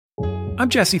I'm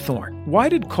Jesse Thorne. Why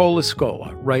did Cole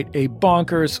Escola write a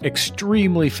bonkers,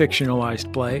 extremely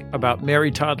fictionalized play about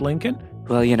Mary Todd Lincoln?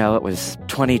 Well, it was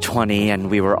 2020 and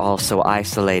we were all so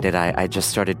isolated. I just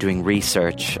started doing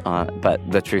research, but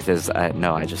the truth is,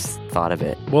 I just thought of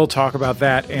it. We'll talk about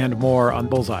that and more on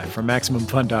Bullseye from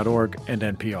MaximumFun.org and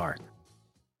NPR.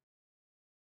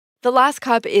 The Last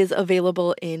Cup is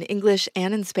available in English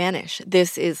and in Spanish.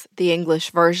 This is the English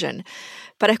version.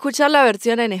 Para escuchar la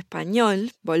versión en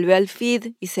español, vuelve al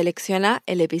feed y selecciona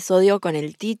el episodio con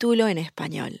el título en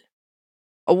español.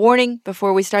 A warning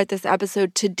before we start this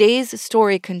episode, today's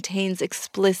story contains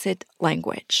explicit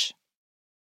language.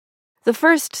 The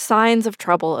first signs of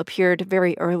trouble appeared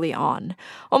very early on,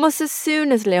 almost as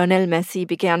soon as Lionel Messi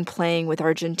began playing with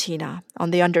Argentina on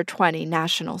the under-20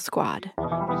 national squad.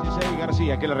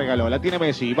 García que le regaló, la tiene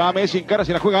Messi, va Messi, encara,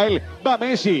 se la juega él, va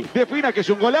Messi, defina que es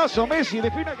un golazo, Messi,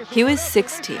 defina que es un golazo. He was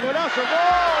 16. Golazo,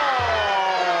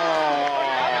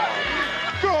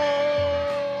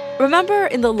 gol! Remember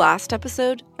in the last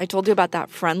episode, I told you about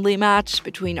that friendly match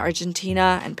between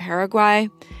Argentina and Paraguay?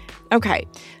 Okay,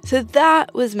 so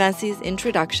that was Messi's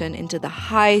introduction into the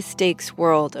high-stakes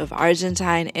world of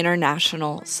Argentine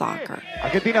international soccer.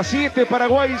 Argentina 7,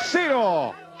 Paraguay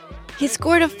 0. He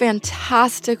scored a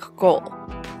fantastic goal.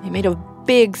 He made a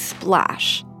big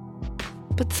splash.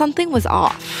 But something was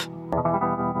off.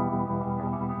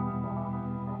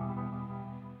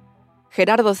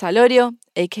 Gerardo Salorio,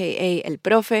 a.k.a. El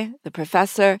Profe, the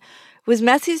professor, was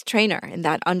Messi's trainer in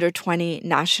that under-20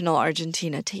 national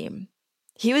Argentina team.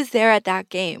 He was there at that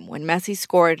game when Messi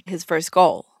scored his first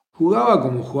goal. Jugaba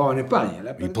como jugaba en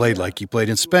España. He played like he played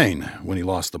in Spain. When he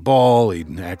lost the ball,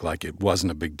 he'd act like it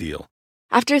wasn't a big deal.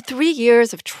 After 3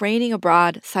 years of training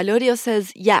abroad, Salorio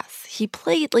says, yes, he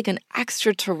played like an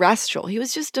extraterrestrial. He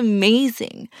was just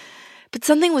amazing. But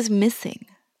something was missing.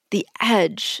 The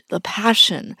edge, the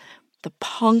passion, the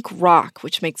punk rock,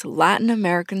 which makes Latin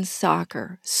American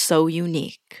soccer so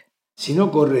unique. Si no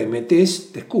corre,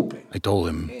 metes, te escupen. I told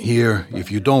him, here,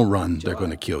 if you don't run, they're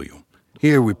going to kill you.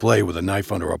 Here we play with a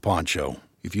knife under a poncho.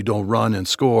 If you don't run and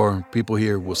score, people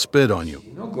here will spit on you.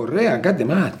 Si no corre, acá te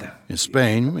mata. In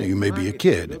Spain, you may be a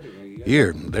kid.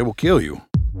 Here, they will kill you.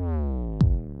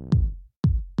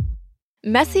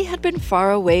 Messi had been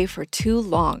far away for too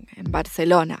long in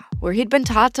Barcelona, where he'd been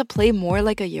taught to play more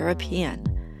like a European.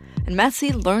 And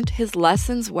Messi learned his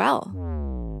lessons well.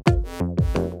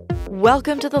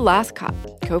 Welcome to The Last Cup,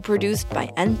 co-produced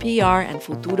by NPR and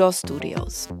Futuro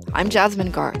Studios. I'm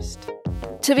Jasmine Garst.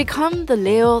 To become the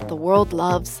Leo the world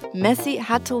loves, Messi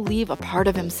had to leave a part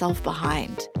of himself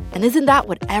behind. And isn't that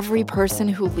what every person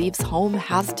who leaves home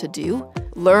has to do?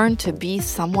 Learn to be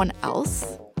someone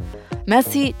else?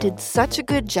 Messi did such a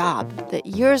good job that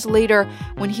years later,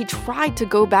 when he tried to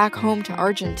go back home to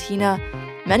Argentina,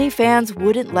 many fans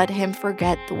wouldn't let him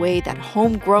forget the way that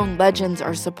homegrown legends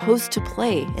are supposed to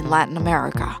play in Latin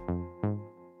America.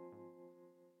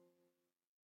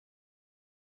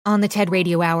 On the TED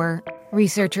Radio Hour,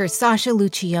 researcher Sasha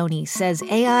Lucioni says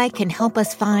AI can help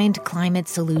us find climate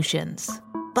solutions.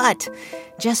 But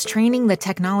just training the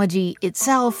technology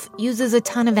itself uses a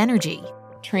ton of energy.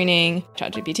 Training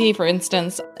ChatGPT, for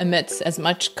instance, emits as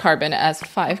much carbon as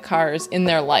 5 cars in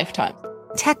their lifetime.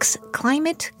 Tech's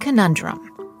Climate Conundrum.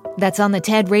 That's on the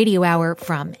TED Radio Hour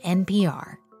from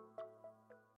NPR.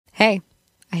 Hey,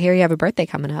 I hear you have a birthday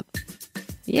coming up.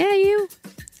 Yeah, you.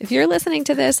 If you're listening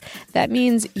to this, that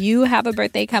means you have a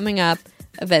birthday coming up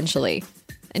eventually.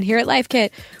 And here at Life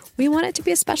Kit, we want it to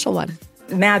be a special one.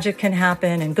 Magic can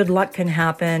happen and good luck can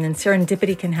happen and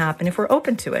serendipity can happen if we're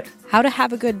open to it. How to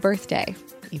have a good birthday,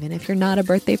 even if you're not a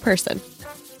birthday person.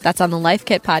 That's on the Life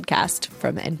Kit podcast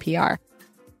from NPR.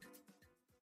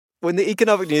 When the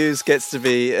economic news gets to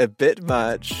be a bit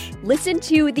much... Listen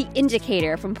to The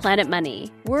Indicator from Planet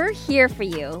Money. We're here for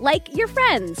you, like your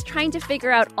friends, trying to figure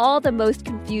out all the most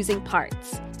confusing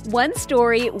parts. One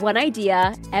story, one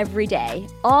idea, every day,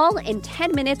 all in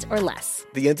 10 minutes or less.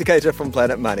 The Indicator from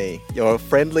Planet Money, your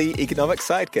friendly economic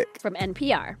sidekick. From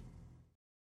NPR.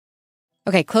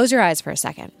 Okay, close your eyes for a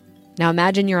second. Now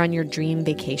imagine you're on your dream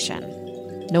vacation.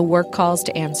 No work calls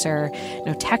to answer,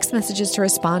 no text messages to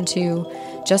respond to,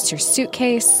 just your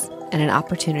suitcase and an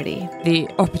opportunity. The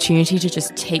opportunity to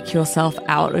just take yourself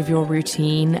out of your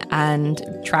routine and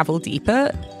travel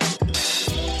deeper.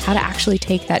 How to actually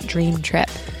take that dream trip.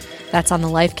 That's on the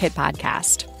Life Kit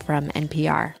podcast from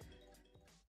NPR.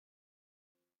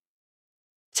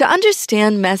 To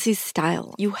understand Messi's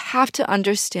style, you have to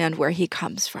understand where he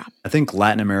comes from. I think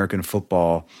Latin American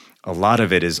football, a lot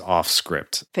of it is off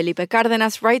script. Felipe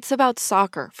Cárdenas writes about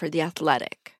soccer for The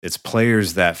Athletic. It's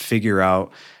players that figure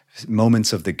out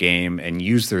moments of the game and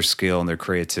use their skill and their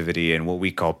creativity and what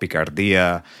we call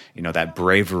picardia, that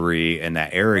bravery and that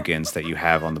arrogance that you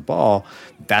have on the ball,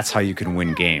 that's how you can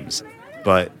win games.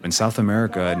 But in South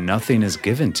America, nothing is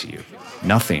given to you.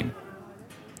 Nothing.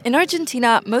 In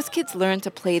Argentina, most kids learn to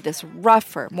play this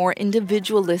rougher, more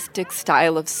individualistic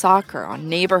style of soccer on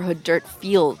neighborhood dirt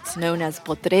fields known as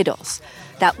potreros.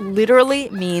 That literally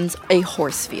means a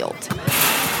horse field.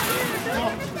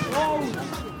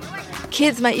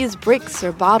 Kids might use bricks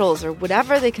or bottles or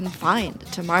whatever they can find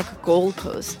to mark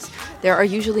goalposts. There are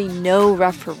usually no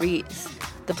referees.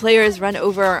 The players run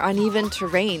over uneven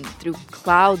terrain through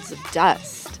clouds of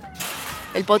dust.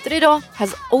 El Potrero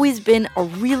has always been a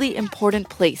really important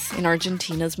place in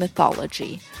Argentina's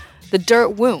mythology, the dirt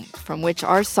womb from which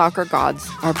our soccer gods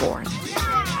are born.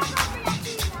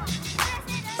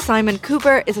 Simon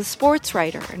Cooper is a sports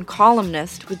writer and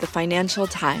columnist with the Financial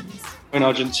Times. In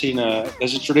Argentina,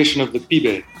 there's a tradition of the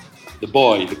pibe, the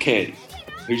boy, the kid,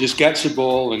 who just gets the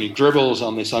ball and he dribbles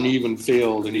on this uneven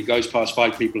field and he goes past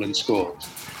 5 people and scores.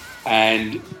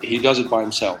 And he does it by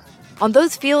himself. On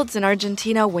those fields in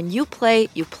Argentina, when you play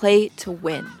to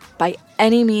win, by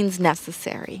any means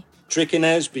necessary.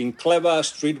 Trickiness, being clever,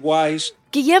 streetwise.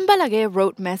 Guillem Balaguer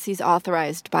wrote Messi's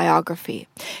authorized biography.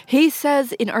 He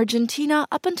says in Argentina,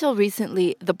 up until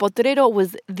recently, the Potrero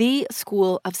was the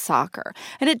school of soccer,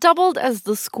 and it doubled as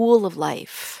the school of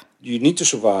life. You need to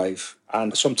survive,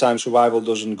 and sometimes survival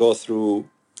doesn't go through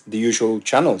the usual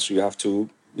channels. You have to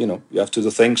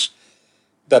do things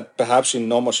that perhaps in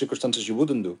normal circumstances you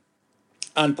wouldn't do.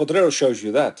 And Potrero shows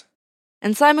you that.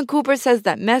 And Simon Cooper says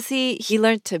that Messi, he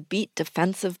learned to beat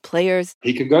defensive players.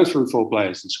 He can go through 4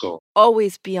 players and score.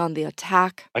 Always be on the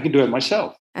attack. I can do it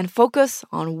myself. And focus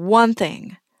on one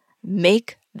thing.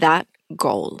 Make that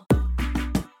goal.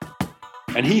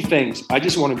 And he thinks, I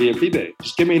just want to be a pibe.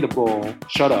 Just give me the ball,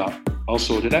 shut up, I'll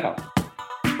sort it out.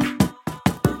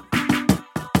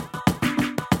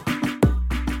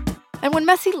 And when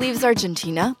Messi leaves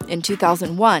Argentina in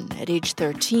 2001 at age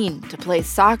 13 to play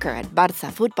soccer at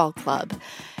Barça Football Club,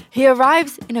 he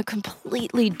arrives in a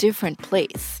completely different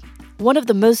place, one of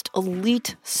the most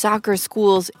elite soccer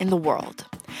schools in the world.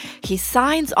 He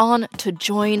signs on to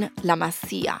join La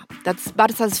Masia, that's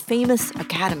Barça's famous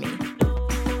academy.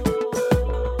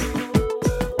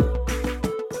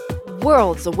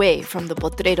 Worlds away from the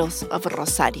Potreros of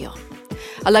Rosario.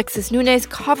 Alexis Nunes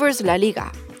covers La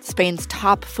Liga, Spain's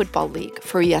top football league,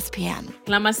 for ESPN.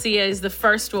 La Masia is the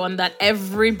first one that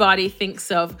everybody thinks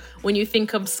of when you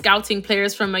think of scouting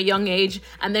players from a young age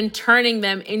and then turning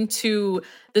them into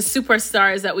the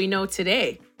superstars that we know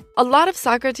today. A lot of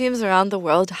soccer teams around the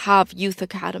world have youth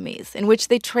academies in which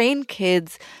they train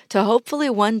kids to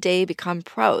hopefully one day become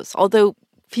pros, although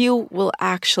few will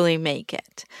actually make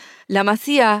it. La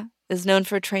Masia is known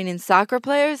for training soccer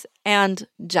players and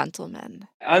gentlemen.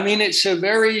 I mean, it's a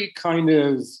very kind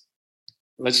of,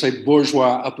 let's say,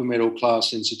 bourgeois, upper middle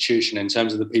class institution in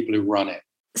terms of the people who run it.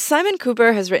 Simon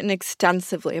Cooper has written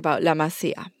extensively about La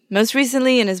Masia, most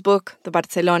recently in his book, The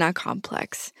Barcelona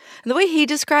Complex. And the way he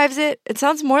describes it, it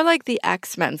sounds more like the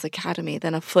X-Men's Academy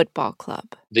than a football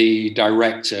club. The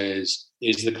director is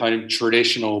the kind of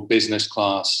traditional business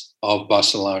class of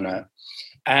Barcelona.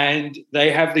 And they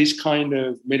have these kind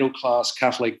of middle-class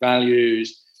Catholic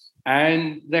values,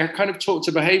 and they're kind of taught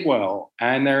to behave well,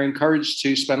 and they're encouraged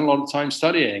to spend a lot of time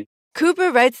studying.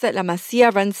 Cooper writes that La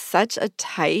Masia runs such a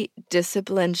tight,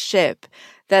 disciplined ship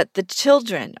that the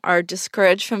children are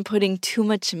discouraged from putting too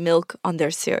much milk on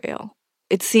their cereal.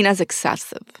 It's seen as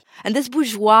excessive. And this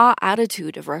bourgeois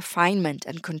attitude of refinement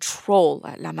and control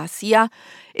at La Masia,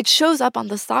 it shows up on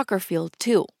the soccer field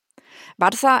too.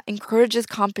 Barça encourages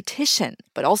competition,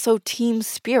 but also team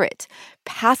spirit,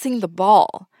 passing the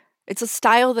ball. It's a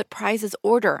style that prizes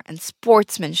order and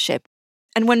sportsmanship.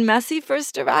 And when Messi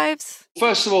first arrives...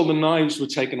 First of all, the knives were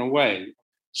taken away.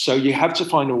 So you have to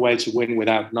find a way to win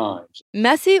without knives.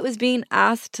 Messi was being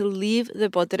asked to leave the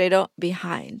Potrero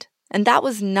behind. And that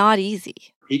was not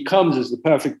easy. He comes as the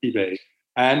perfect pibe.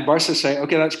 And Barça say,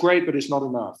 okay, that's great, but it's not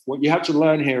enough. What you have to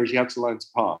learn here is you have to learn to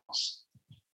pass.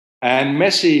 And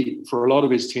Messi, for a lot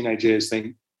of his teenage years,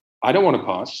 think, I don't want to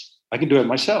pass. I can do it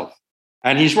myself.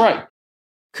 And he's right.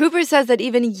 Cooper says that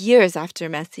even years after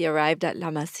Messi arrived at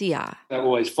La Masia, they're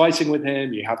always fighting with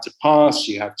him. You have to pass.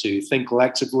 You have to think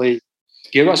collectively.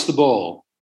 Give us the ball.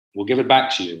 We'll give it back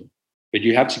to you. But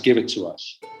you have to give it to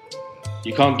us.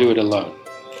 You can't do it alone.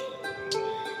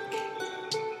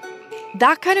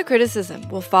 That kind of criticism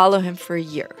will follow him for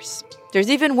years. There's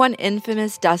even one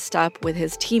infamous dust-up with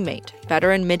his teammate,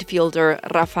 veteran midfielder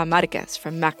Rafa Marquez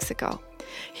from Mexico.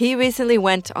 He recently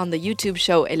went on the YouTube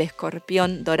show El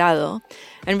Escorpión Dorado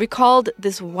and recalled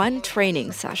this one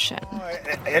training session.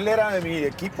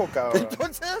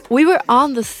 We were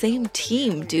on the same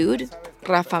team, dude,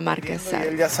 Rafa Márquez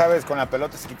said.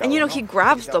 And he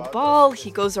grabs the ball, he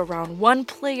goes around one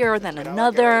player, then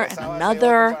another and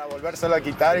another.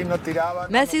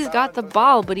 Messi's got the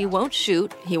ball, but he won't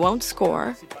shoot, he won't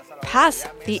score. Pass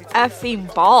the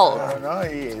effing ball.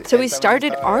 So we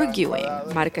started arguing,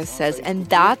 Márquez says, and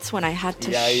that's when I had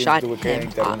to shut him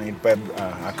up.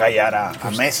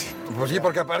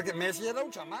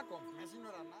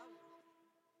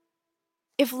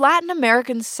 If Latin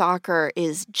American soccer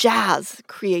is jazz,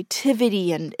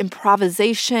 creativity, and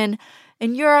improvisation,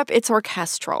 in Europe it's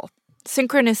orchestral,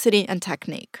 synchronicity and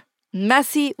technique.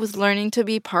 Messi was learning to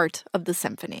be part of the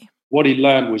symphony. What he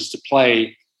learned was to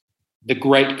play the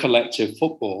great collective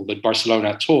football that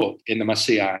Barcelona taught in the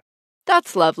Masia.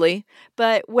 That's lovely,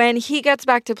 but when he gets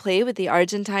back to play with the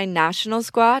Argentine national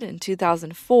squad in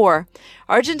 2004,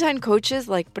 Argentine coaches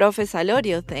like Profe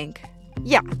Salorio think,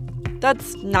 yeah,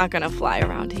 that's not gonna fly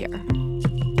around here.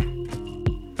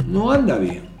 No anda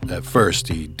bien. At first,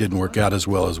 he didn't work out as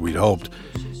well as we'd hoped.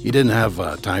 He didn't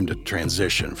have time to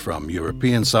transition from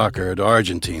European soccer to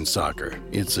Argentine soccer.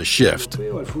 It's a shift.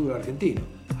 Veo al fútbol argentino.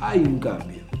 Hay un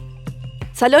cambio.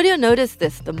 Salorio noticed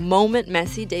this the moment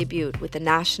Messi debuted with the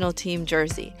national team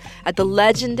jersey at the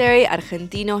legendary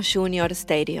Argentino Junior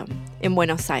Stadium in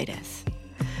Buenos Aires,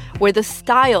 where the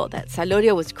style that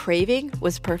Salorio was craving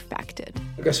was perfected.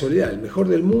 La casualidad, el mejor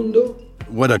del mundo.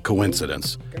 What a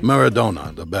coincidence.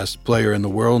 Maradona, the best player in the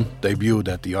world, debuted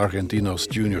at the Argentinos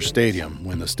Junior Stadium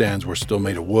when the stands were still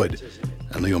made of wood.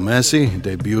 And Leo Messi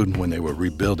debuted when they were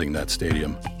rebuilding that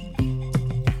stadium.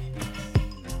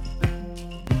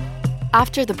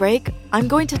 After the break, I'm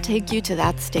going to take you to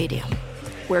that stadium,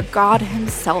 where God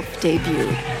himself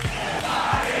debuted.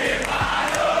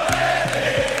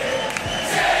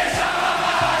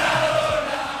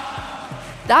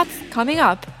 That's coming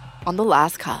up on The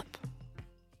Last Cup.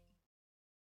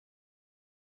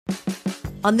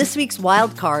 On this week's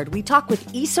Wild Card, we talk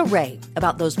with Issa Rae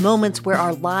about those moments where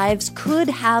our lives could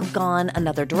have gone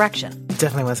another direction.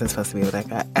 Definitely wasn't supposed to be with that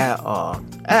guy at all.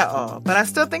 At all. But I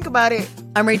still think about it.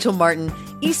 I'm Rachel Martin.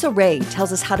 Issa Rae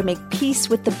tells us how to make peace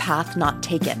with the path not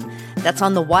taken. That's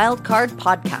on the Wild Card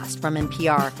podcast from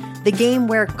NPR, the game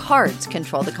where cards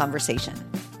control the conversation.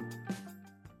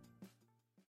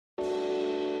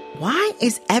 Why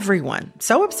is everyone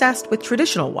so obsessed with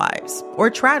traditional wives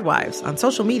or trad wives on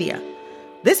social media?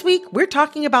 This week, we're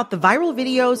talking about the viral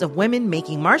videos of women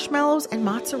making marshmallows and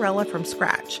mozzarella from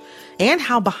scratch, and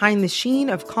how behind the sheen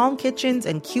of calm kitchens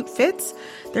and cute fits,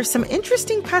 there's some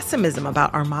interesting pessimism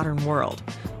about our modern world.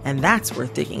 And that's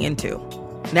worth digging into.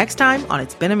 Next time on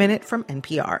It's Been a Minute from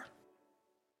NPR.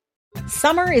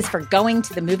 Summer is for going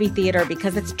to the movie theater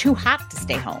because it's too hot to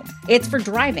stay home. It's for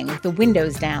driving with the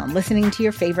windows down, listening to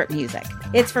your favorite music.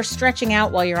 It's for stretching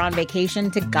out while you're on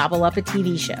vacation to gobble up a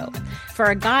TV show. For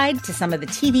a guide to some of the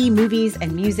TV, movies,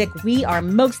 and music we are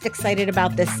most excited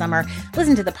about this summer,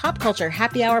 listen to the Pop Culture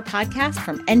Happy Hour podcast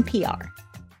from NPR.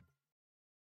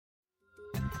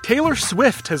 Taylor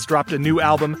Swift has dropped a new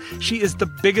album. She is the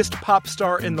biggest pop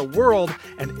star in the world,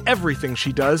 and everything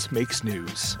she does makes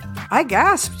news. I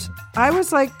gasped. I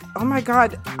was like, oh my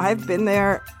God, I've been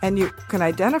there, and you can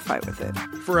identify with it.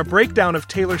 For a breakdown of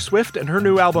Taylor Swift and her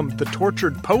new album, The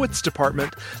Tortured Poets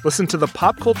Department, listen to the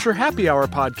Pop Culture Happy Hour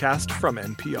podcast from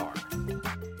NPR.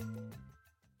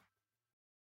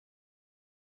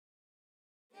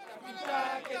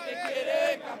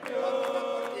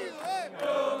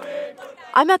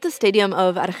 I'm at the stadium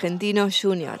of Argentino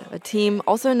Junior, a team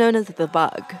also known as the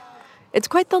Bug. It's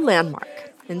quite the landmark.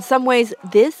 In some ways,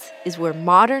 this is where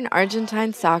modern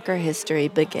Argentine soccer history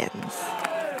begins.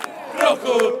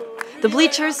 The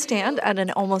bleachers stand at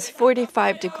an almost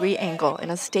 45-degree angle in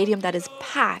a stadium that is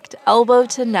packed elbow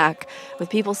to neck with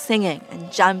people singing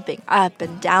and jumping up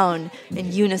and down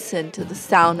in unison to the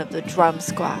sound of the drum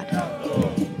squad.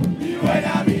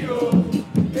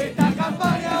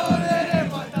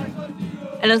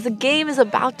 And as the game is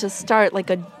about to start,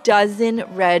 like a dozen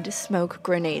red smoke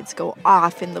grenades go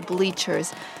off in the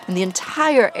bleachers, and the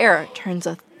entire air turns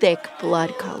a thick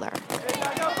blood color.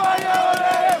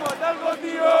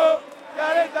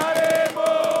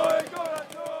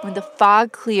 When the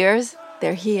fog clears,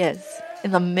 there he is,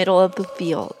 in the middle of the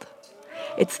field.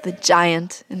 It's the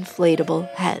giant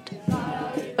inflatable head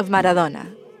of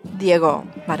Maradona, Diego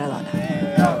Maradona.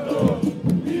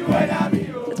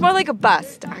 It's more like a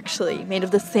bust, actually, made of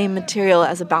the same material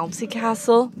as a bouncy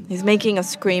castle. He's making a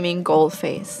screaming goal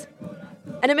face.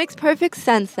 And it makes perfect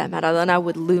sense that Maradona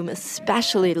would loom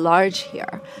especially large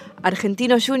here.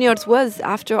 Argentinos Juniors was,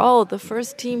 after all, the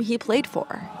first team he played for.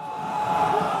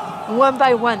 One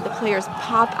by one, the players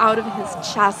pop out of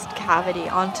his chest cavity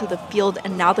onto the field,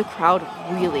 and now the crowd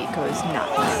really goes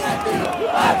nuts.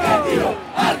 Argentino,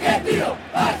 Argentino,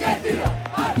 Argentino,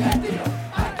 Argentino,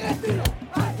 Argentino,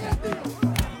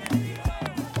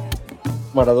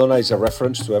 Maradona is a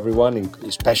reference to everyone,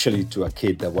 especially to a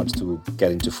kid that wants to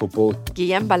get into football.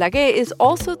 Guillem Balaguer is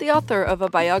also the author of a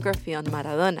biography on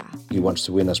Maradona. He wants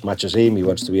to win as much as him. He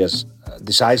wants to be as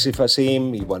decisive as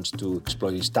him. He wants to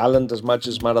exploit his talent as much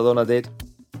as Maradona did.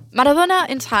 Maradona,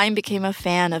 in time, became a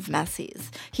fan of Messi's.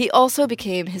 He also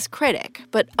became his critic.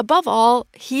 But above all,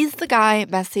 he's the guy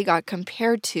Messi got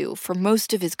compared to for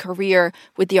most of his career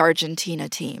with the Argentina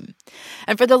team.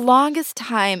 And for the longest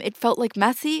time, it felt like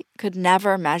Messi could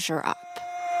never measure up.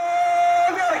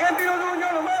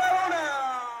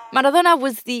 Maradona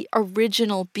was the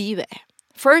original Pibe.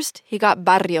 First, he got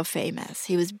barrio famous.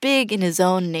 He was big in his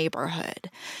own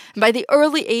neighborhood. And by the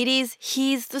early 80s,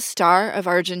 he's the star of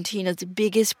Argentina's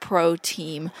biggest pro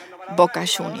team, Boca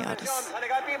Juniors.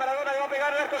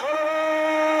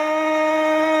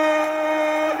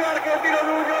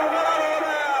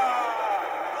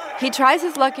 He tries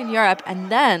his luck in Europe,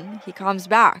 and then he comes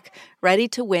back, ready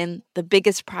to win the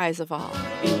biggest prize of all.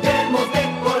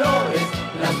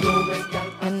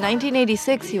 In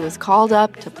 1986, he was called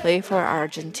up to play for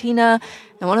Argentina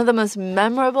in one of the most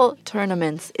memorable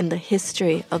tournaments in the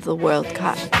history of the World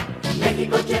Cup.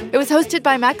 It was hosted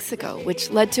by Mexico,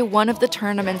 which led to one of the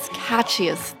tournament's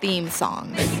catchiest theme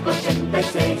songs.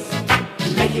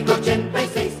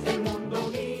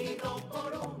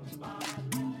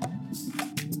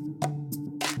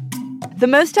 The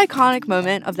most iconic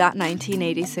moment of that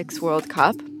 1986 World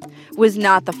Cup was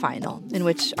not the final, in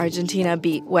which Argentina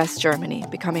beat West Germany,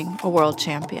 becoming a world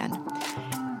champion.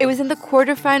 It was in the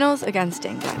quarterfinals against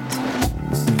England.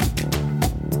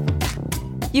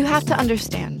 You have to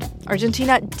understand,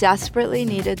 Argentina desperately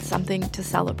needed something to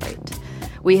celebrate.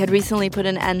 We had recently put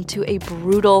an end to a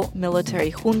brutal military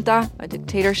junta, a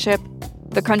dictatorship.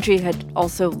 The country had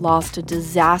also lost a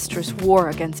disastrous war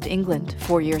against England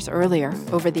 4 years earlier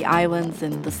over the islands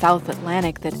in the South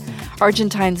Atlantic that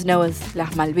Argentines know as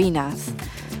Las Malvinas,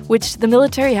 which the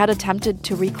military had attempted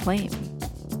to reclaim.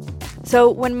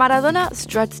 So when Maradona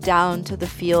struts down to the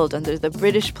field under the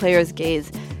British players'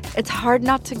 gaze, it's hard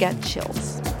not to get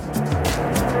chills.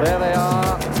 There they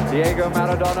are, Diego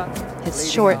Maradona.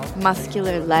 His short,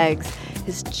 muscular legs,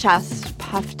 his chest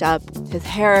puffed up, his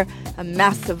hair a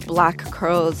mass of black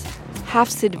curls, half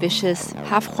Sid Vicious,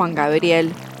 half Juan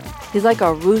Gabriel. He's like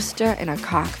a rooster in a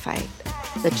cockfight,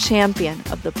 the champion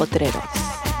of the potreros.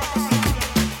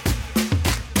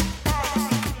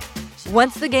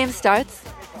 Once the game starts,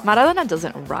 Maradona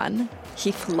doesn't run,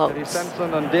 he floats. Eddie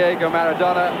Simpson and Diego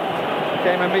Maradona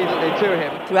came immediately to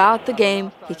him. Throughout the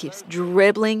game, he keeps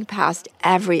dribbling past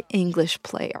every English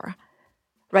player.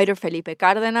 Writer Felipe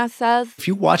Cárdenas says, if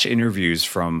you watch interviews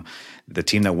from the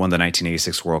team that won the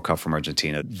 1986 World Cup from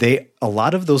Argentina, a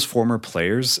lot of those former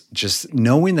players, just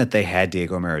knowing that they had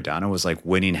Diego Maradona was like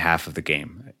winning half of the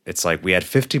game. It's like we had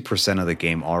 50% of the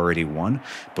game already won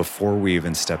before we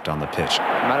even stepped on the pitch.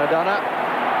 Maradona,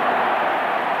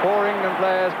 4 England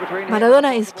players between him.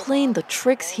 Maradona is playing the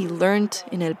tricks he learned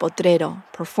in El Potrero,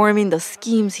 performing the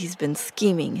schemes he's been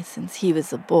scheming since he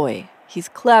was a boy. He's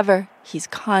clever, he's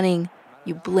cunning.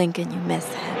 You blink and you miss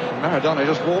him. Maradona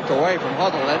just walked away from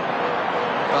Huddle then.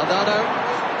 Maradona.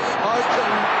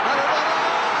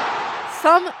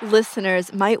 Some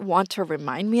listeners might want to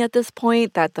remind me at this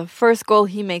point that the first goal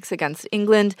he makes against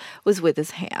England was with his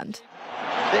hand.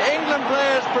 The England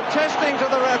players protesting to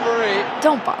the referee.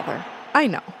 Don't bother. I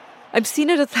know. I've seen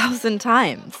it 1,000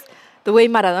 times. The way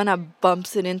Maradona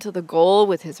bumps it into the goal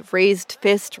with his raised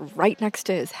fist right next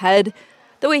to his head.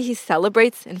 The way he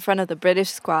celebrates in front of the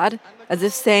British squad, as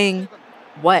if saying,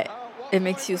 what, it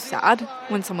makes you sad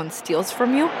when someone steals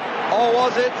from you? Or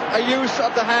was it a use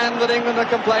of the hand that England are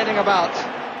complaining about?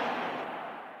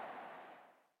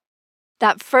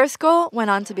 That first goal went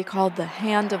on to be called the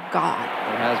Hand of God.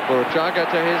 He has Burruchaga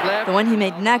to his left. The one he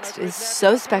made next is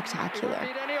so spectacular.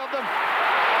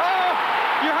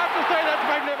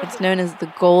 It's known as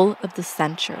the goal of the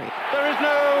century. There is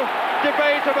no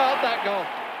debate about that goal.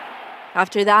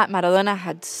 After that, Maradona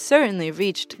had certainly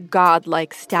reached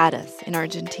god-like status in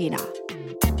Argentina.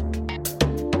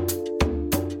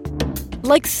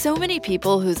 Like so many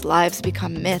people whose lives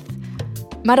become myth,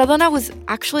 Maradona was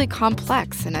actually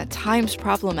complex and at times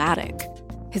problematic.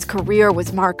 His career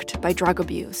was marked by drug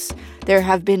abuse. There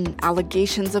have been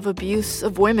allegations of abuse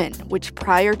of women, which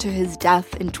prior to his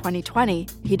death in 2020,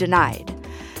 he denied.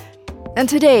 And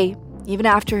today, even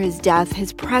after his death,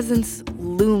 his presence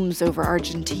looms over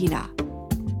Argentina.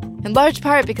 In large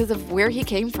part because of where he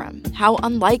came from, how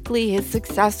unlikely his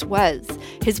success was,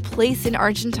 his place in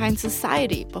Argentine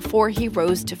society before he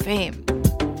rose to fame.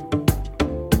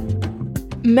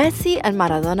 Messi and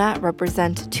Maradona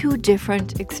represent two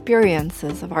different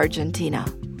experiences of Argentina.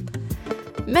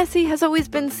 Messi has always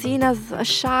been seen as a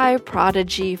shy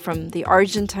prodigy from the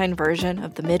Argentine version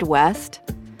of the Midwest.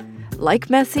 Like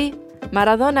Messi,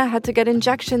 Maradona had to get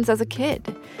injections as a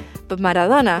kid. But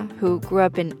Maradona, who grew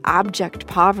up in abject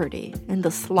poverty in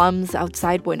the slums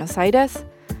outside Buenos Aires,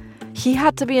 he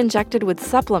had to be injected with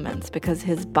supplements because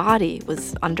his body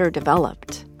was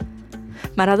underdeveloped.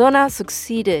 Maradona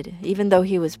succeeded even though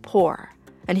he was poor,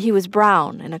 and he was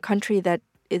brown in a country that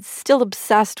is still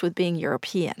obsessed with being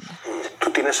European.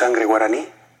 ¿Tú tienes sangre guaraní?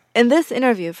 In this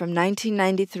interview from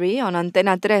 1993 on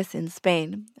Antena 3 in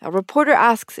Spain, a reporter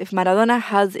asks if Maradona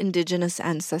has indigenous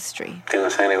ancestry. Tengo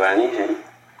sangre guaraní, sí.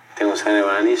 Tengo sangre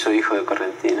guaraní, soy hijo de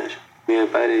correntinos. Mi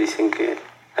padre dicen que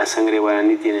la sangre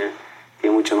guaraní tiene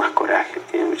mucho más coraje,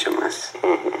 tiene mucho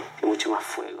más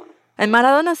fuego. And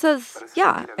Maradona says,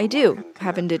 yeah, I do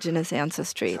have indigenous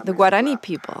ancestry, the Guarani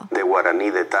people. De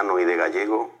guaraní, de tano y de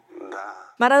gallego.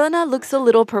 Maradona looks a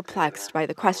little perplexed by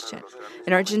the question.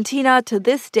 In Argentina, to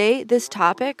this day, this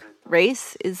topic,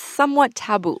 race, is somewhat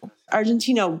taboo.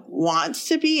 Argentina wants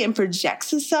to be and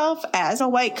projects itself as a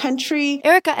white country.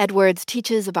 Erica Edwards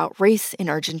teaches about race in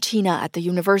Argentina at the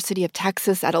University of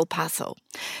Texas at El Paso.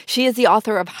 She is the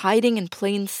author of Hiding in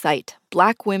Plain Sight,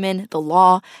 Black Women, the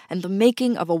Law, and the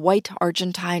Making of a White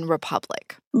Argentine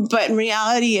Republic. But in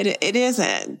reality, it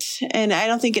isn't. And I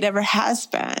don't think it ever has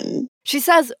been. She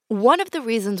says one of the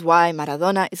reasons why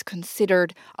Maradona is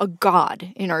considered a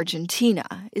god in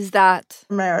Argentina is that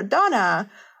Maradona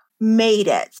made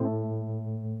it.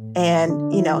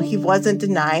 And, he wasn't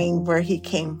denying where he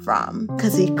came from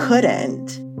because he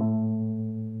couldn't.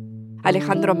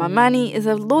 Alejandro Mamani is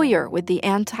a lawyer with the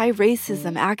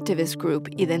anti-racism activist group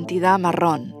Identidad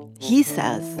Marrón. He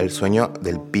says, El sueño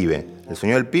del pibe. El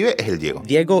sueño del pibe es el Diego.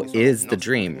 Diego is the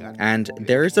dream, and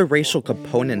there is a racial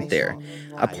component there.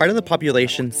 A part of the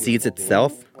population sees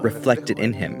itself reflected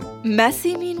in him.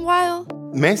 Messi, meanwhile?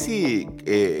 Messi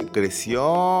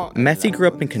creció... Messi grew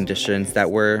up in conditions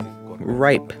that were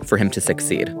ripe for him to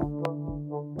succeed.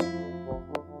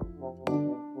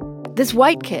 This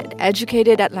white kid,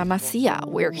 educated at La Masia,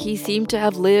 where he seemed to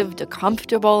have lived a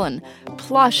comfortable and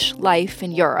plush life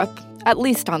in Europe, at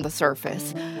least on the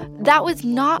surface, that was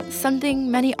not something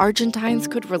many Argentines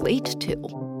could relate to.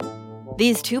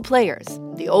 These two players,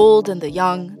 the old and the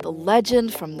young, the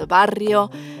legend from the barrio,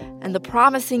 and the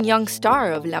promising young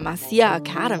star of La Masia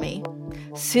Academy,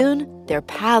 soon their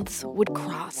paths would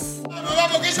cross.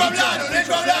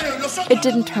 It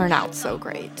didn't turn out so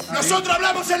great.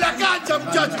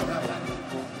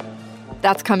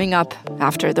 That's coming up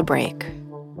after the break.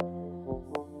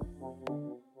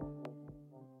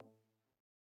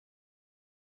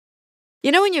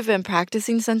 You know when you've been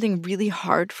practicing something really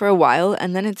hard for a while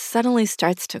and then it suddenly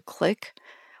starts to click?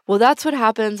 Well, that's what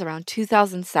happens around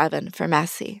 2007 for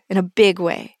Messi, in a big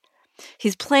way.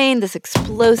 He's playing this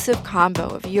explosive combo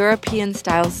of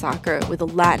European-style soccer with a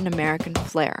Latin American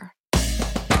flair.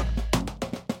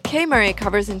 Kay Murray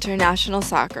covers international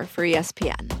soccer for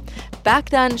ESPN. Back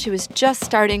then, she was just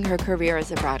starting her career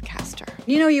as a broadcaster.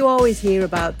 You always hear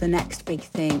about the next big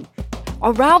thing.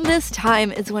 Around this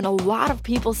time is when a lot of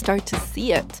people start to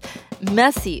see it.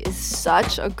 Messi is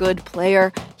such a good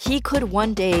player, he could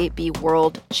one day be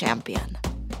world champion.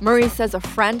 Murray says a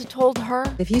friend told her,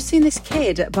 "Have you seen this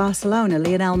kid at Barcelona,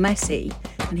 Lionel Messi?"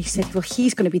 And he said, well,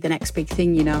 he's going to be the next big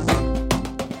thing,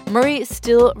 Murray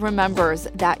still remembers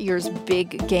that year's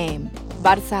big game,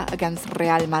 Barça against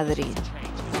Real Madrid.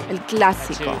 El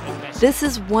Clásico. This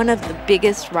is one of the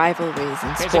biggest rivalries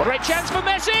in sports. Here's a great chance for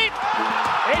Messi.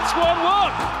 It's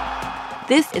 1-1.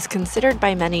 This is considered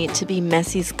by many to be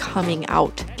Messi's coming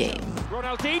out game.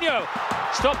 Ronaldinho,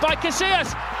 stopped by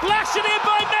Casillas, blasted in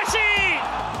by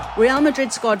Messi. Real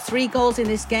Madrid scored 3 goals in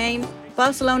this game.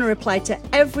 Barcelona replied to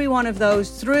every one of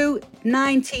those through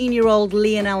 19-year-old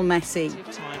Lionel Messi.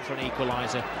 Time for an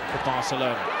equaliser for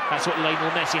Barcelona. That's what Lionel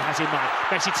Messi has in mind.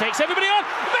 Messi takes everybody on.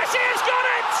 Messi has got it!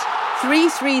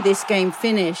 3-3 this game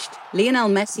finished. Lionel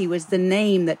Messi was the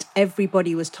name that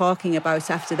everybody was talking about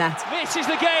after that. This is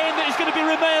the game that is going to be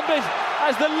remembered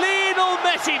as the Lionel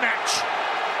Messi match.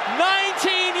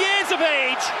 19 years of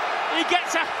age, he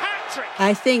gets a hat-trick.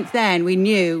 I think then we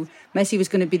knew Messi was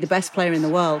going to be the best player in the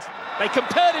world. They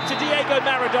compared him to Diego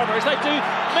Maradona, as they do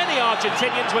many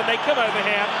Argentinians when they come over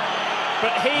here.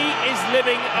 But he is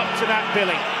living up to that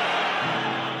billing.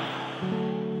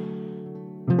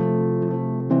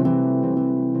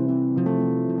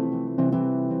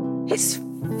 His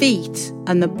feet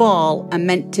and the ball are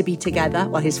meant to be together.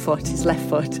 Well, his left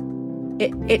foot.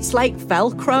 It's like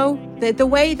Velcro. The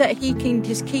way that he can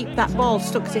just keep that ball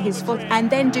stuck to his foot and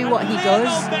then do what he does.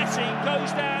 Messi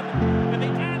goes down in the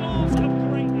annals of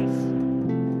greatness.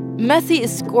 Messi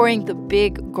is scoring the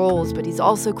big goals, but he's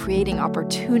also creating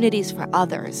opportunities for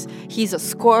others. He's a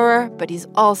scorer, but he's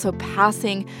also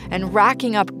passing and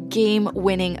racking up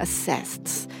game-winning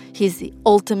assists. He's the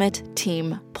ultimate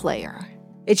team player.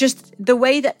 It's just the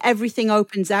way that everything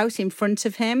opens out in front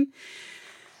of him.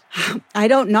 I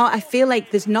don't know. I feel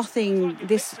like there's nothing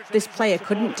this player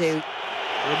couldn't do.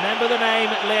 Remember the name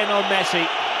Lionel Messi.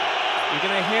 You're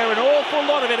going to hear an awful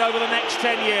lot of it over the next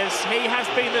 10 years. He has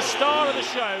been the star of the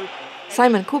show.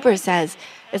 Simon Cooper says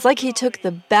it's like he took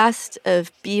the best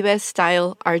of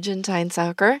Pibe-style Argentine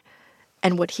soccer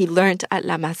and what he learned at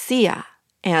La Masia.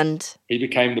 And he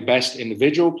became the best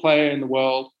individual player in the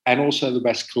world and also the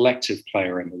best collective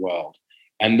player in the world.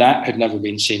 And that had never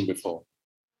been seen before.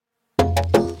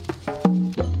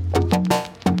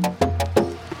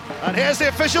 And here's the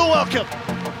official welcome.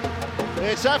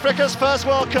 It's Africa's first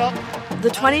World Cup. The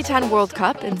 2010 World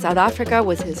Cup in South Africa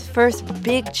was his first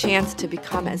big chance to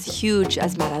become as huge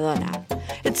as Maradona.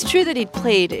 It's true that he'd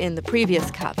played in the previous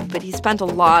cup, but he spent a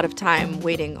lot of time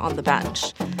waiting on the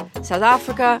bench. South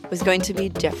Africa was going to be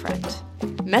different.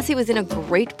 Messi was in a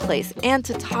great place, and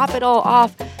to top it all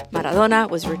off, Maradona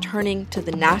was returning to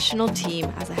the national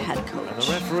team as a head coach. And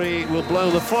the referee will blow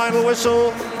the final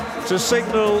whistle to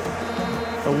signal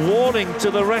a warning to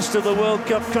the rest of the World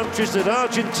Cup countries that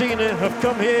Argentina have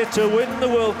come here to win the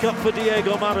World Cup for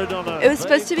Diego Maradona. It was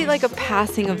supposed to be like a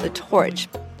passing of the torch,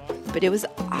 but it was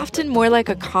often more like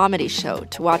a comedy show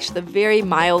to watch the very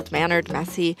mild-mannered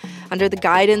Messi under the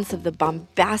guidance of the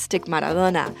bombastic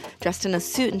Maradona, dressed in a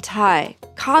suit and tie,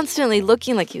 constantly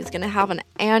looking like he was going to have an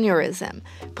aneurysm,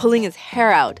 pulling his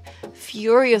hair out,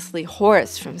 furiously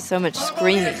hoarse from so much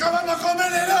screaming.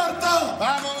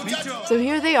 So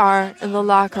here they are in the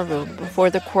locker room before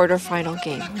the quarterfinal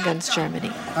game against Germany.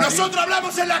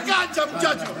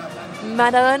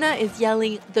 Maradona is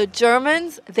yelling, "The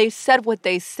Germans, they said what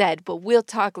they said, but we'll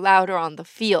talk louder on the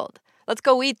field. Let's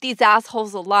go eat these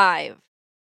assholes alive."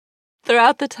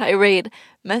 Throughout the tirade,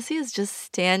 Messi is just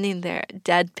standing there,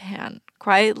 deadpan,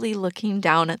 quietly looking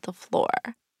down at the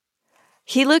floor.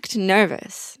 He looked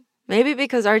nervous, maybe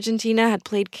because Argentina had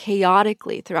played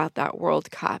chaotically throughout that World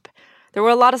Cup. There were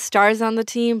a lot of stars on the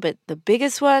team, but the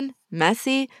biggest one,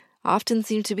 Messi, often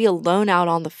seemed to be alone out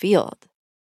on the field.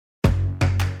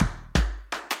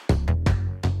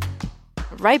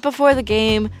 Right before the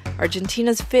game,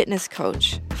 Argentina's fitness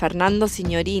coach, Fernando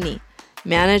Signorini,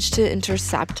 managed to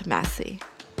intercept Messi.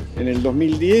 En el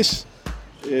 2010,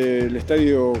 el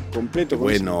estadio completo.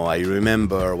 Bueno, I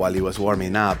remember while he was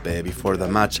warming up before the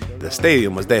match, the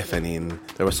stadium was deafening.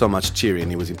 There was so much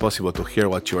cheering, it was impossible to hear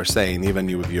what you were saying, even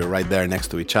if you're right there next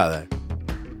to each other.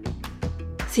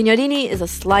 Signorini is a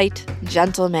slight,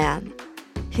 gentle man.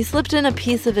 He slipped in a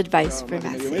piece of advice for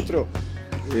Messi.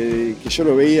 Que yo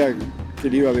lo veía que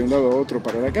él iba de un lado a otro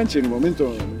para la cancha en un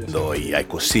momento. Though I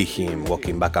could see him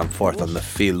walking back and forth on the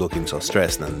field looking so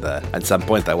stressed, and at some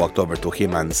point I walked over to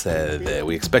him and said,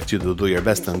 we expect you to do your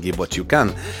best and give what you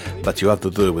can, but you have to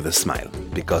do it with a smile,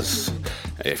 because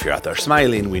if you're out there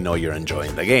smiling, we know you're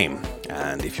enjoying the game,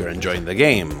 and if you're enjoying the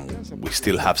game, we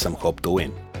still have some hope to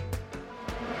win.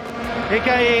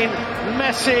 Higuain,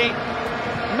 Messi,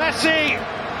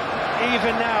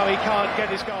 even now he can't get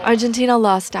his goal. Argentina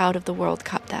lost out of the World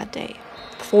Cup that day,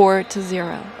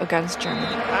 4-0 against Germany.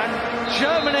 And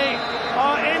Germany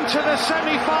are into the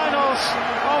semi-finals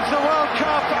of the World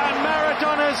Cup, and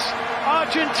Maradona's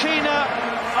Argentina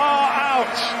are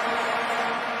out.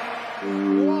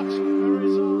 What a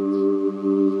result.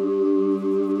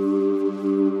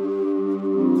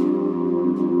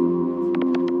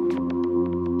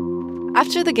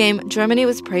 After the game, Germany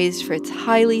was praised for its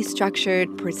highly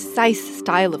structured, precise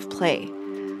style of play.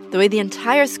 The way the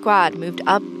entire squad moved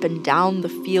up and down the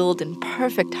field in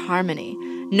perfect harmony.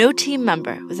 No team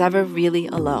member was ever really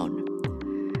alone.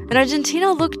 And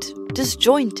Argentina looked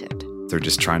disjointed. They're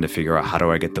just trying to figure out, how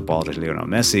do I get the ball to Lionel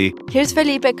Messi? Here's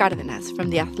Felipe Cárdenas from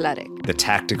The Athletic. The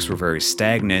tactics were very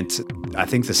stagnant. I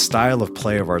think the style of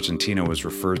play of Argentina was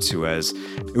referred to as,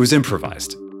 it was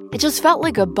improvised. It just felt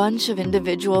like a bunch of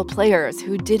individual players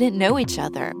who didn't know each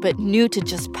other, but knew to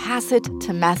just pass it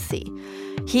to Messi.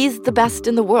 He's the best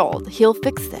in the world. He'll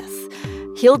fix this.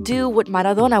 He'll do what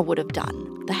Maradona would have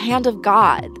done, the hand of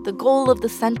God, the goal of the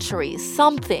century,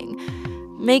 something.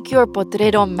 Make your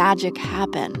Potrero magic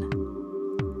happen.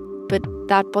 But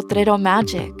that Potrero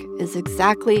magic is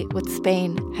exactly what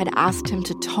Spain had asked him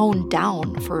to tone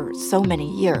down for so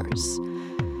many years.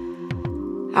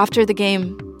 After the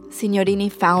game,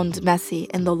 Signorini found Messi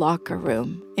in the locker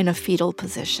room in a fetal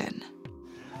position.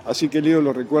 Así que Leo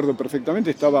lo recuerdo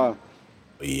perfectamente, estaba...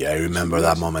 I remember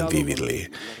that moment vividly.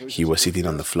 He was sitting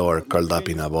on the floor, curled up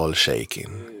in a ball, shaking.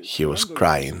 He was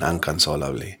crying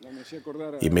inconsolably.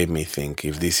 It made me think,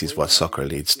 if this is what soccer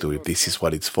leads to, if this is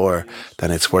what it's for,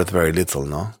 then it's worth very little,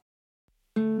 no?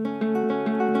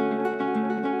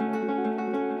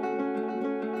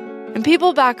 And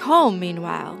people back home,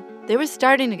 meanwhile, they were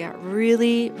starting to get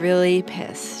really, really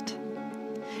pissed.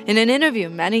 In an interview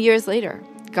many years later,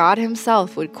 God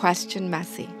himself would question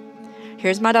Messi.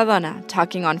 Here's Maradona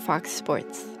talking on Fox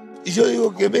Sports. Yo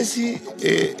digo que Messi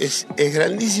es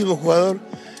grandísimo jugador,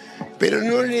 pero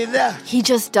no le da. He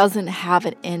just doesn't have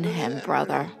it in him,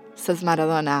 brother, says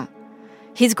Maradona.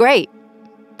 He's great,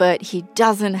 but he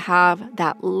doesn't have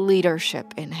that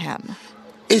leadership in him.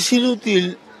 Es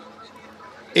inútil.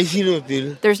 Es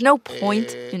inútil. There's no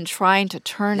point in trying to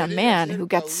turn a man who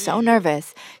gets so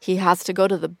nervous he has to go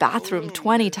to the bathroom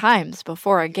 20 times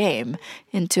before a game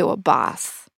into a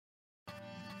boss.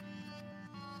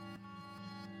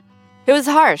 It was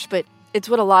harsh, but it's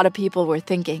what a lot of people were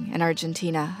thinking in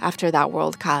Argentina after that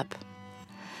World Cup.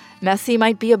 Messi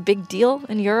might be a big deal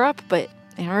in Europe, but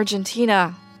in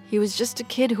Argentina, he was just a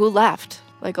kid who left,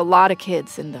 like a lot of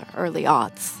kids in the early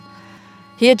aughts.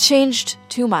 He had changed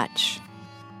too much.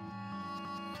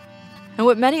 And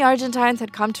what many Argentines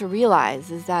had come to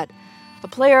realize is that a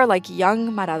player like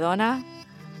young Maradona,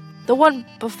 the one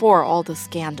before all the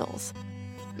scandals,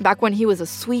 back when he was a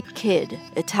sweet kid,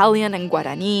 Italian and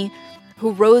Guarani,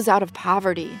 who rose out of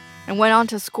poverty and went on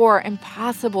to score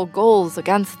impossible goals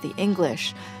against the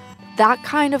English, that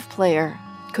kind of player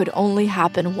could only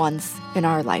happen once in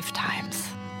our lifetimes.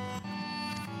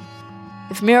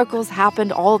 If miracles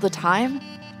happened all the time,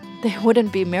 they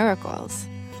wouldn't be miracles.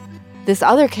 This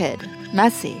other kid,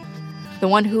 Messi, the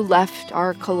one who left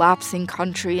our collapsing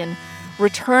country and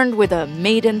returned with a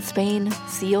Made in Spain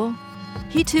seal,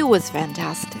 he too was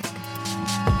fantastic.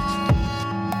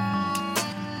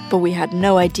 But we had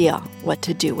no idea what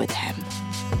to do with him.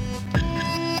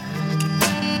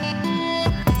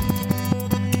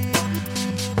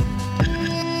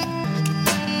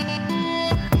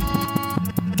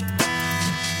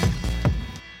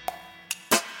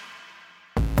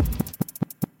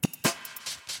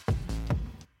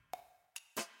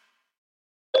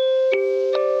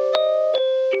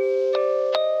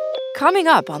 Coming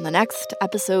up on the next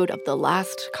episode of The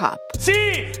Last Cup.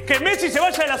 Sí, que Messi se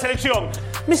vaya de la selección.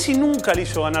 Messi nunca le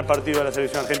hizo ganar partido a la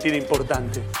selección argentina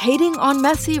importante. Hating on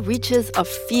Messi reaches a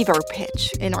fever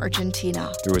pitch in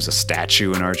Argentina. There was a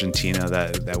statue in Argentina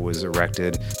that was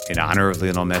erected in honor of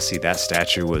Lionel Messi. That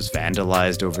statue was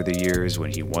vandalized over the years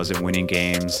when he wasn't winning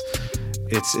games.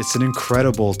 It's an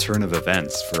incredible turn of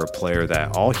events for a player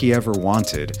that all he ever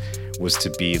wanted was to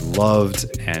be loved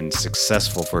and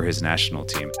successful for his national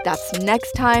team. That's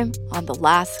next time on The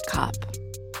Last Cup.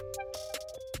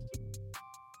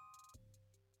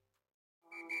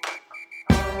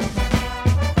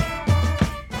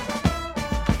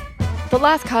 The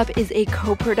Last Cup is a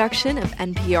co-production of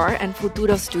NPR and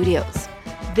Futuro Studios.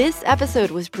 This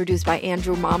episode was produced by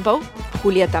Andrew Mambo,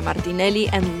 Julieta Martinelli,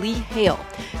 and Lee Hale,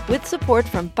 with support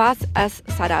from Paz S.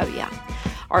 Sarabia.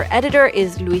 Our editor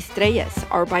is Luis Treyes.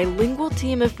 Our bilingual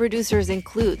team of producers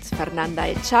includes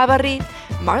Fernanda Echavarri,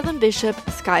 Marlon Bishop,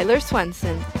 Skylar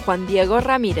Swenson, Juan Diego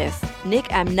Ramirez, Nick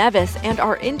M. Neves, and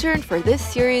our intern for this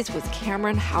series was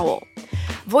Cameron Howell.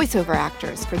 Voiceover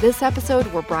actors for this episode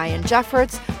were Brian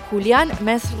Jeffords, Julian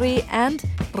Mesri, and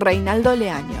Reynaldo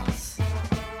Leaños.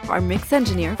 Our mix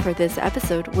engineer for this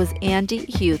episode was Andy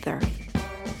Huther.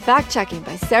 Fact-checking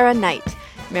by Sarah Knight.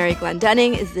 Mary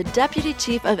Glendenning is the Deputy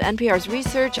Chief of NPR's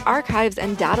Research, Archives,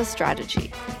 and Data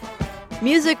Strategy.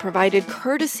 Music provided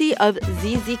courtesy of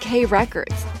ZZK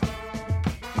Records.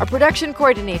 Our production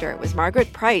coordinator was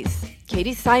Margaret Price.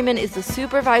 Katie Simon is the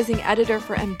supervising editor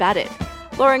for Embedded.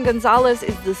 Lauren Gonzalez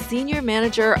is the senior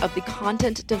manager of the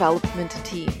content development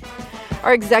team.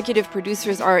 Our executive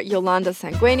producers are Yolanda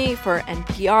Sanguini for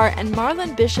NPR and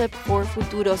Marlon Bishop for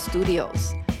Futuro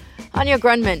Studios. Anya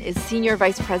Grunman is Senior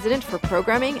Vice President for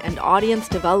Programming and Audience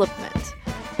Development.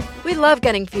 We love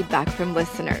getting feedback from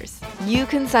listeners. You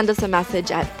can send us a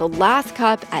message at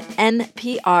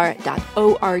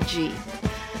thelastcup@npr.org.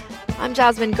 I'm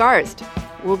Jasmine Garsd.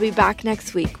 We'll be back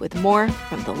next week with more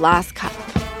from The Last Cup.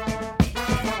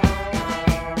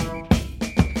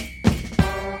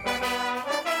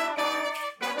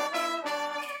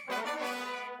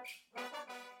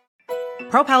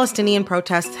 Pro-Palestinian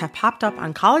protests have popped up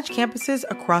on college campuses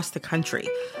across the country.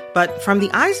 But from the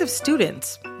eyes of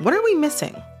students, what are we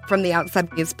missing? From the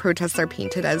outside, these protests are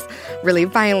painted as really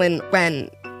violent when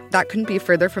that couldn't be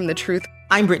further from the truth.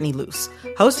 I'm Brittany Luce,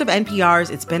 host of NPR's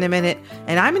It's Been a Minute,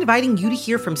 and I'm inviting you to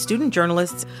hear from student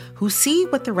journalists who see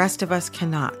what the rest of us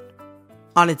cannot.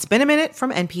 On It's Been a Minute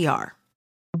from NPR.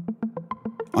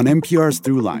 On NPR's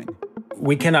Throughline.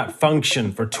 We cannot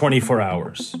function for 24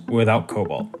 hours without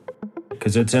cobalt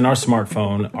because it's in our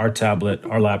smartphone, our tablet,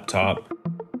 our laptop.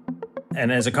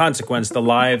 And as a consequence, the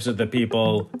lives of the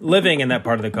people living in that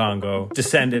part of the Congo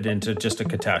descended into just a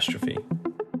catastrophe.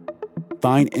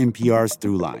 Find NPR's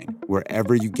Throughline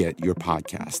wherever you get your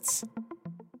podcasts.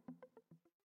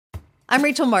 I'm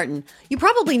Rachel Martin. You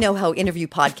probably know how interview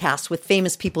podcasts with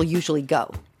famous people usually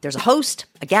go. There's a host,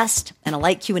 a guest, and a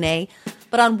light Q&A.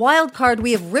 But on Wildcard,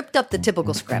 we have ripped up the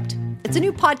typical script. It's a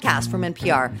new podcast from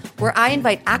NPR where I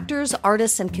invite actors,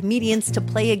 artists, and comedians to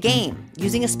play a game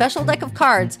using a special deck of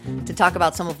cards to talk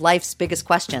about some of life's biggest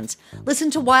questions.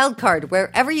 Listen to Wildcard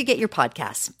wherever you get your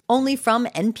podcasts, only from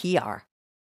NPR.